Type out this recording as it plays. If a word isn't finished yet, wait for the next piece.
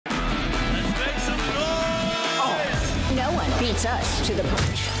beats us to the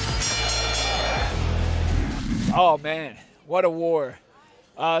punch. Oh, man, what a war.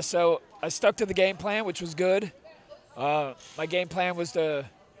 So I stuck to the game plan, which was good. My game plan was to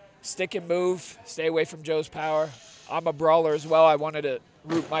stick and move, stay away from Joe's power. I'm a brawler as well. I wanted to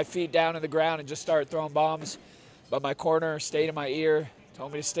root my feet down in the ground and just start throwing bombs. But my corner stayed in my ear,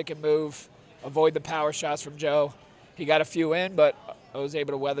 told me to stick and move, avoid the power shots from Joe. He got a few in, but I was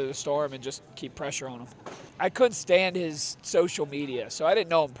able to weather the storm and just keep pressure on him. I couldn't stand his social media, so I didn't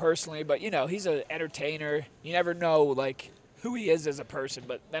know him personally, but, you know, he's an entertainer. You never know, like, who he is as a person.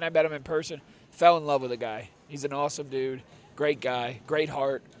 But then I met him in person, fell in love with the guy. He's an awesome dude, great guy, great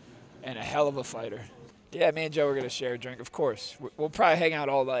heart, and a hell of a fighter. Yeah, me and Joe are going to share a drink, of course. We'll probably hang out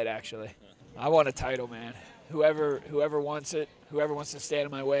all night, actually. I want a title, man. Whoever wants it, whoever wants to stand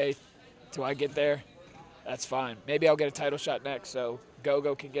in my way till I get there, that's fine. Maybe I'll get a title shot next, so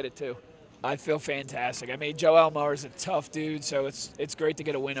Go can get it too. I feel fantastic. I mean, Joe Elmore is a tough dude, so it's great to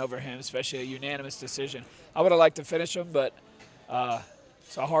get a win over him, especially a unanimous decision. I would have liked to finish him, but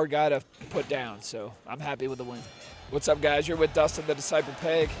it's a hard guy to put down, so I'm happy with the win. What's up, guys? You're with Dustin the Disciple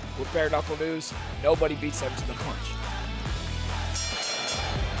Pague with Bare Knuckle News. Nobody beats them to the punch.